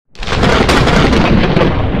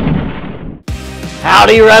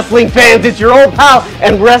Howdy wrestling fans, it's your old pal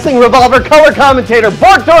and Wrestling Revolver color commentator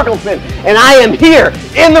Bork Torkerlson, and I am here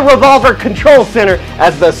in the Revolver Control Center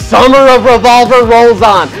as the summer of Revolver rolls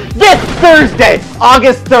on. This Thursday,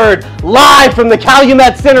 August 3rd, live from the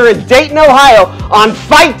Calumet Center in Dayton, Ohio on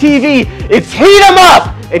FITE TV, it's Heat 'em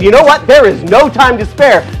Up! And you know what? There is no time to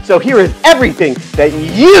spare, so here is everything that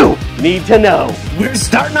you need to know. We're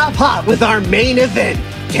starting off hot with our main event.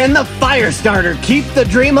 Can the Firestarter keep the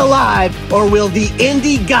dream alive, or will the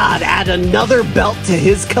indie god add another belt to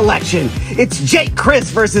his collection? It's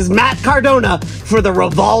Crist versus Matt Cardona for the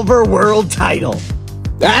Revolver World title.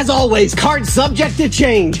 As always, cards subject to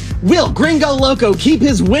change. Will Gringo Loco keep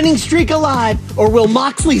his winning streak alive, or will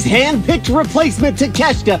Moxley's hand-picked replacement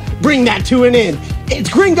Takeshita bring that to an end? It's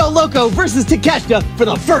Gringo Loco versus Takeshita for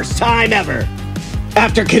the first time ever.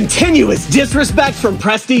 After continuous disrespect from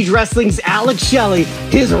Prestige Wrestling's Shelley,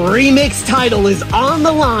 his remix title is on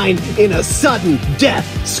the line in a sudden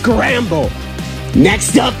death scramble.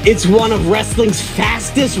 Next up, it's one of wrestling's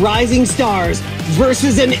fastest rising stars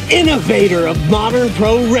versus an innovator of modern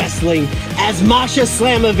pro wrestling as Masha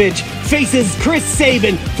Slamovich faces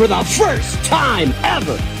Sabin for the first time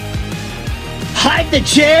ever. Hide the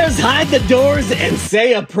chairs, hide the doors, and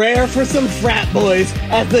say a prayer for some frat boys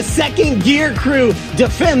as the Second Gear crew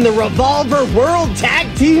defend the Revolver World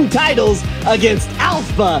Tag Team titles against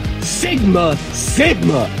Alpha Sigma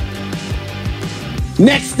Sigma.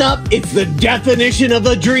 Next up, it's the definition of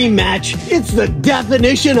a dream match. It's the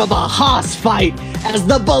definition of a hoss fight as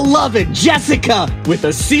the beloved Jessicka with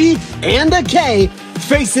a C and a K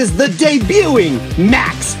faces the debuting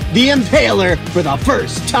Max the Impaler for the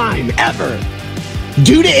first time ever.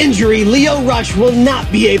 Due to injury, Leo Rush will not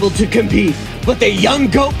be able to compete, but the young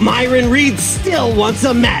goat Myron Reed still wants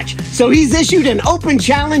a match, so he's issued an open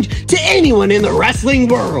challenge to anyone in the wrestling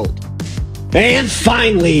world. And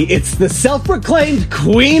finally, it's the self-proclaimed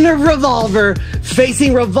Queen of Revolver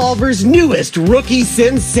facing Revolver's newest rookie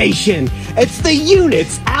sensation. It's the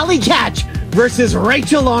Unit's Allie Katch versus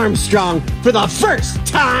Rachel Armstrong for the first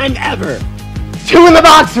time ever. Two in the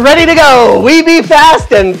box, ready to go. We be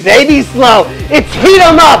fast and they be slow. It's Heat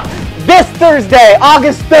 'em Up this Thursday,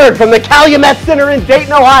 August 3rd from the Calumet Center in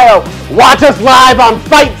Dayton, Ohio. Watch us live on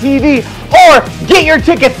FITE TV or get your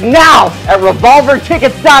tickets now at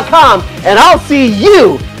revolvertickets.com, and I'll see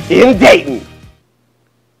you in Dayton.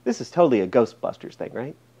 This is totally a Ghostbusters thing,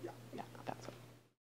 right?